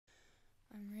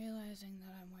I'm realizing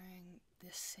that I'm wearing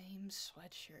the same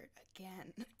sweatshirt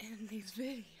again in these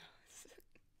videos.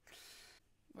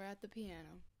 We're at the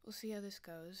piano. We'll see how this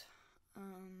goes.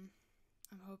 I'm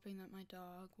hoping that my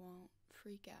dog won't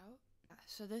freak out.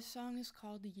 So this song is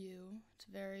called You. It's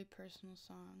a very personal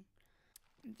song.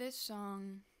 This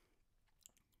song,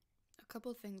 a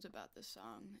couple things about this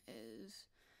song is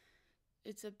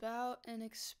it's about an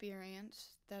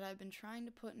experience that I've been trying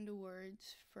to put into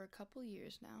words for a couple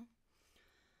years now.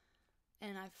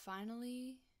 And I've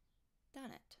finally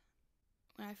done it.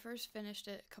 When I first finished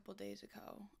it a couple days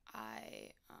ago, I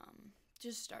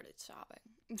just started sobbing.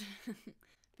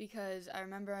 Because I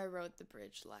remember I wrote the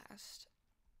bridge last.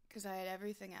 Because I had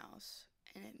everything else,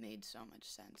 and it made so much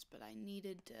sense. But I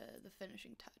needed the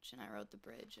finishing touch, and I wrote the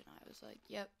bridge, and I was like,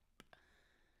 yep.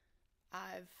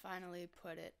 I've finally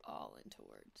put it all into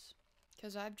words.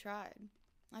 Because I've tried.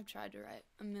 I've tried to write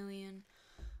a million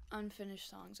unfinished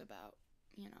songs about,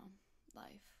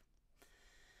 life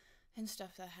and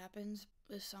stuff that happens.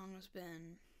 This song has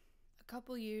been a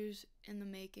couple years in the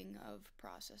making of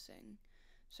processing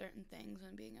certain things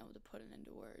and being able to put it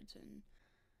into words,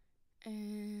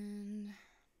 and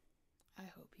I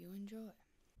hope you enjoy.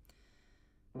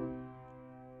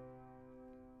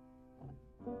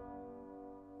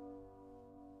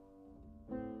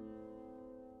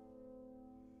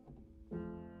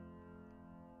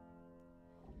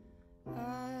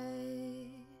 I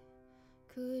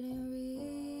couldn't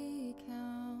recount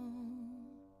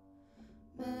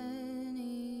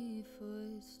many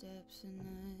footsteps in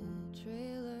a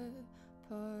trailer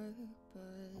park,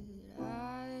 but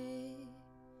I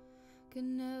could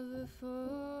never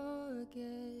forget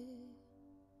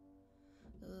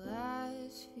the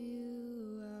last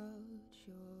few out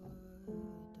your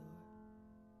door.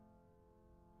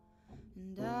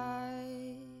 And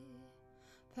I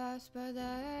passed by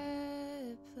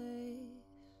that place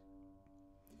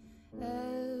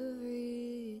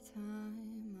every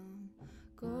time I'm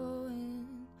going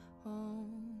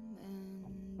home,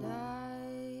 and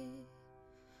I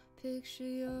picture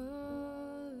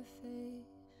your face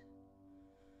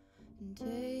and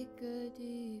take a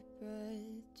deep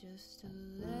breath just to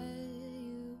let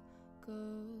you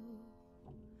go.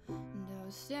 And I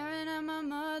was staring at my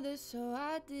mother so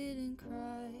I didn't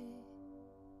cry.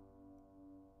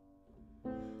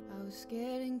 I was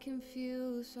scared and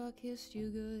confused, so I kissed you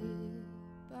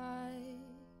goodbye.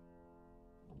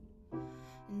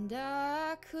 And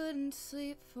I couldn't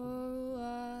sleep for a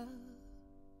while,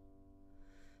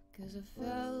 'cause I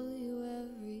felt you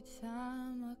every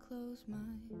time I closed my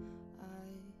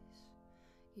eyes.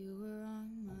 You were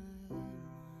on my mind.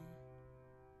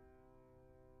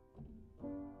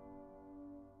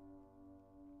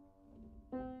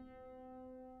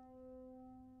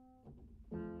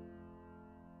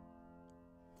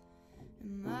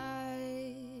 Am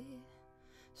I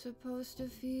supposed to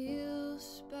feel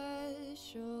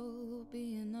special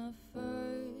being the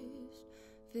first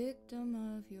victim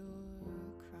of your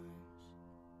crimes?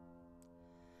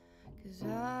 'Cause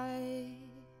I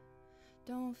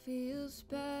don't feel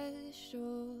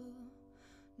special,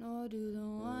 nor do the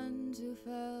ones who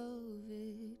fell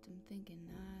victim thinking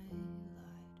I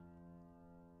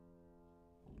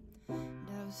lied. And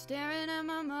I was staring at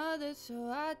my mother so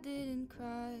I didn't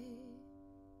cry.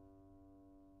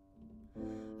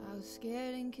 I was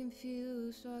scared and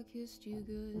confused, so I kissed you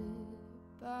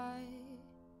goodbye.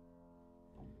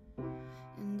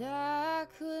 And I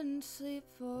couldn't sleep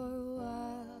for a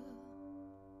while,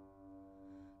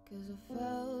 'cause I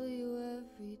felt you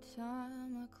every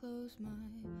time I closed my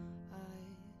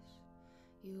eyes.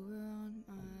 You were on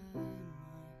my mind.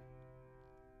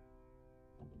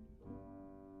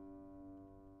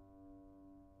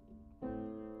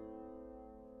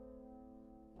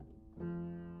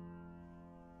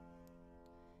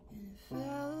 And it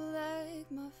felt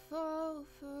like my fault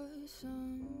for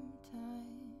some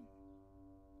time.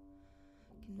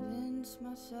 Convinced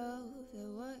myself that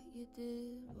what you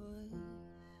did was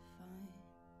fine,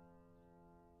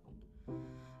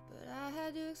 but I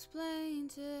had to explain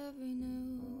to every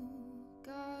new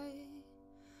guy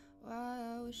why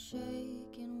I was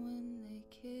shaking when they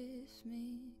kissed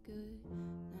me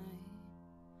goodnight.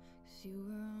 'Cause you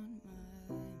were on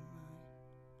my mind.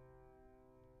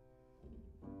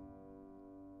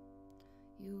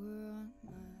 You were on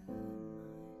my mind.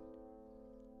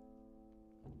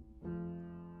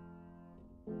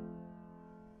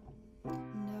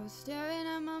 And I was staring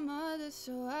at my mother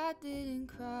so I didn't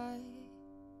cry.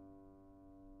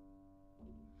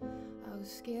 I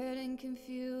was scared and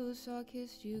confused, so I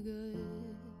kissed you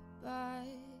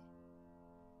goodbye.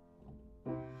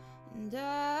 And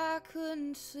I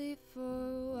couldn't sleep for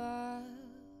a while,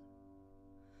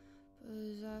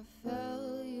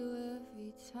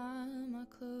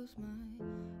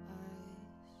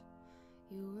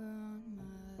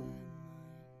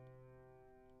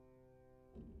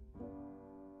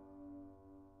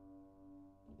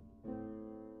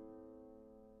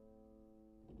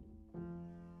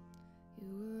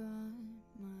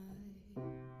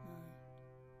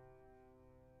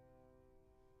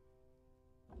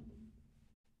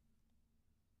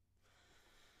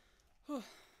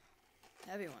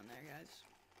 Heavy one there, guys.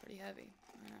 Pretty heavy.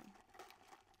 I know.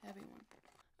 Heavy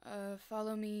one.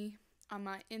 Follow me on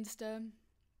my Insta,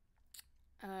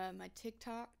 my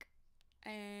TikTok,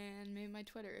 and maybe my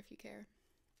Twitter if you care.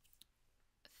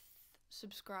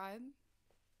 Subscribe.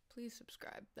 Please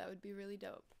subscribe. That would be really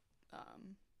dope.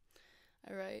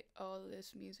 I write all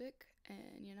this music,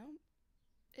 and you know,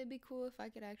 it'd be cool if I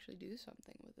could actually do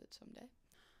something with it someday.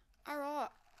 Alright.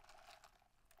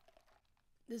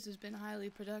 This has been highly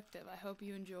productive. I hope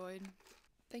you enjoyed.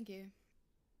 Thank you.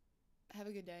 Have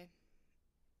a good day.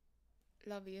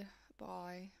 Love you.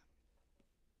 Bye.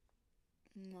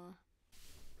 Mwah.